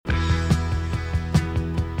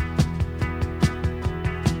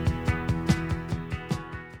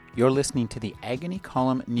You're listening to the Agony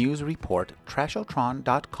Column News Report,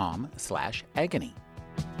 trashotron.com/agony.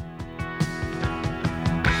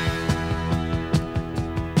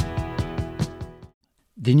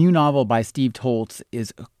 The new novel by Steve Toltz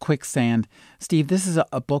is Quicksand. Steve, this is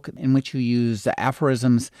a book in which you use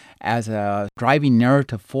aphorisms as a driving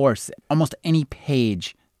narrative force. Almost any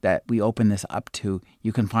page that we open this up to,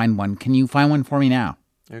 you can find one. Can you find one for me now?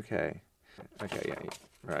 Okay, yeah,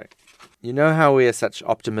 right. You know how we are such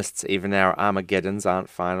optimists, even our Armageddons aren't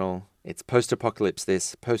final? It's post-apocalypse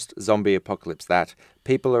this, post-zombie apocalypse that.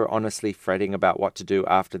 People are honestly fretting about what to do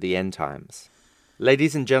after the end times.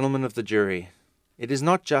 Ladies and gentlemen of the jury, it is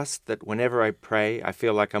not just that whenever I pray, I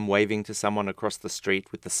feel like I'm waving to someone across the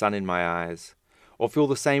street with the sun in my eyes, or feel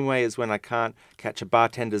the same way as when I can't catch a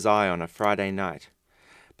bartender's eye on a Friday night.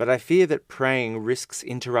 But I fear that praying risks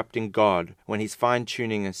interrupting God when he's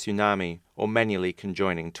fine-tuning a tsunami or manually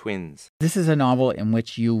conjoining twins. This is a novel in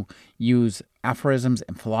which you use aphorisms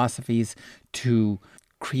and philosophies to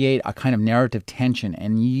create a kind of narrative tension,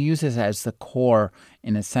 and you use this as the core,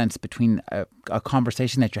 in a sense, between a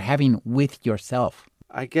conversation that you're having with yourself.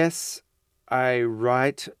 I guess I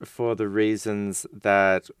write for the reasons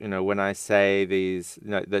that, when I say these,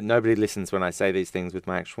 that nobody listens when I say these things with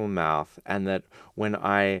my actual mouth, and that when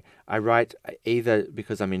I write either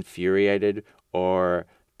because I'm infuriated or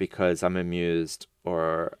because I'm amused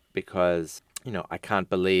or because I can't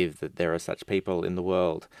believe that there are such people in the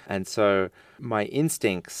world. And so my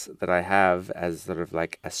instincts that I have as sort of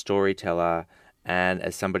like a storyteller and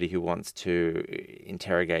as somebody who wants to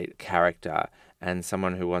interrogate character and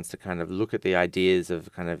someone who wants to kind of look at the ideas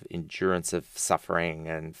of kind of endurance of suffering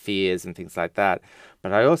and fears and things like that.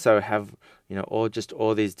 But I also have,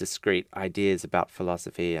 all these discrete ideas about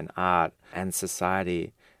philosophy and art and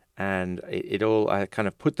society. And I kind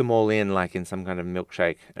of put them all in like in some kind of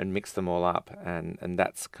milkshake and mix them all up. And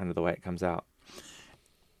that's kind of the way it comes out.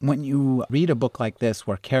 When you read a book like this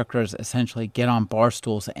where characters essentially get on bar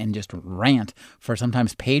stools and just rant for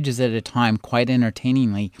sometimes pages at a time quite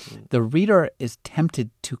entertainingly, the reader is tempted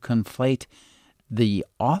to conflate the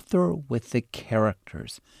author with the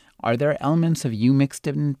characters. Are there elements of you mixed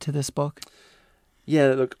into this book? Yeah,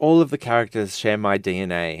 look, all of the characters share my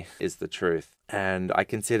DNA, is the truth. And I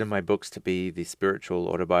consider my books to be the spiritual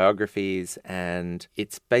autobiographies, and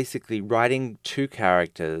it's basically writing two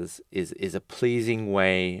characters is a pleasing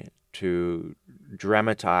way to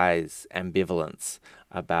dramatize ambivalence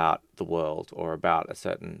about the world or about a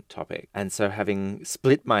certain topic. And so having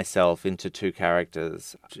split myself into two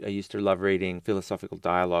characters, I used to love reading philosophical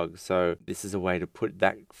dialogue, so this is a way to put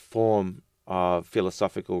that form of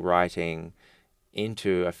philosophical writing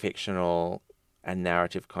into a fictional and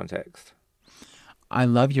narrative context. I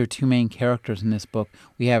love your two main characters in this book.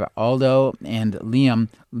 We have Aldo and Liam.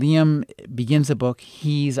 Liam begins the book.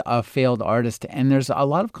 He's a failed artist, and there's a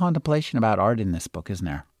lot of contemplation about art in this book, isn't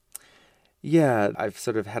there? Yeah, I've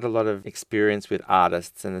sort of had a lot of experience with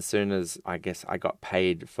artists, and as soon as I got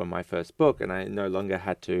paid for my first book and I no longer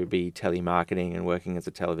had to be telemarketing and working as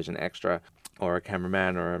a television extra or a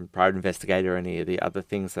cameraman or a private investigator or any of the other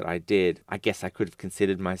things that I did, I guess I could have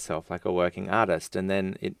considered myself like a working artist. And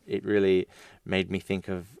then it really made me think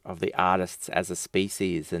of the artists as a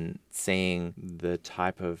species and seeing the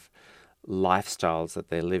type of lifestyles that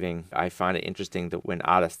they're living. I find it interesting that when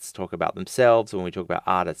artists talk about themselves, when we talk about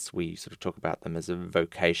artists, we sort of talk about them as a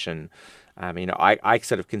vocation. I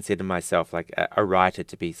sort of consider myself like a writer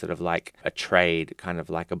to be sort of like a trade, kind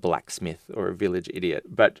of like a blacksmith or a village idiot.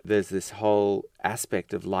 But there's this whole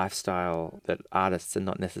aspect of lifestyle that artists are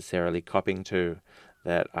not necessarily copying to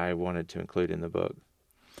that I wanted to include in the book.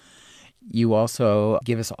 You also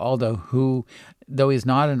give us Aldo, who, though he's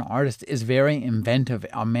not an artist, is very inventive,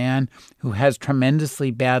 a man who has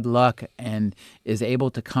tremendously bad luck and is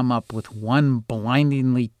able to come up with one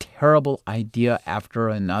blindingly terrible idea after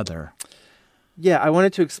another. Yeah, I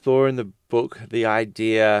wanted to explore in the book the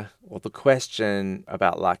idea or the question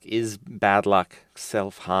about luck. Is bad luck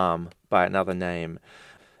self-harm by another name,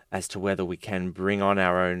 as to whether we can bring on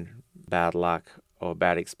our own bad luck or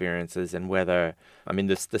bad experiences, and whether,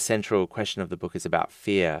 the central question of the book is about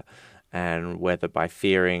fear, and whether by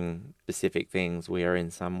fearing specific things we are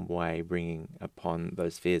in some way bringing upon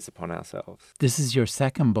those fears upon ourselves. This is your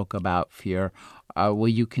second book about fear. Will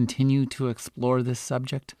you continue to explore this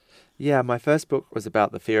subject? Yeah, my first book was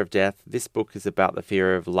about the fear of death. This book is about the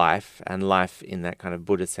fear of life, and life in that kind of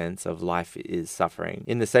Buddha sense of life is suffering.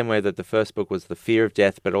 In the same way that the first book was the fear of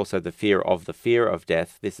death, but also the fear of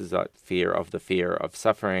death, this is a fear of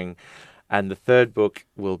suffering. And the third book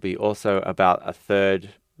will be also about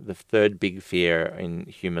the third big fear in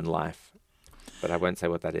human life. but I won't say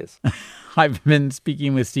what that is. I've been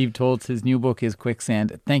speaking with Steve Toltz. His new book is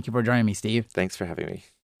Quicksand. Thank you for joining me, Steve. Thanks for having me.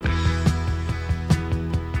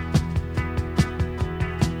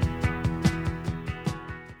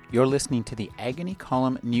 You're listening to the Agony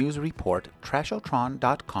Column News Report,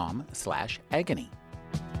 trashotron.com/agony.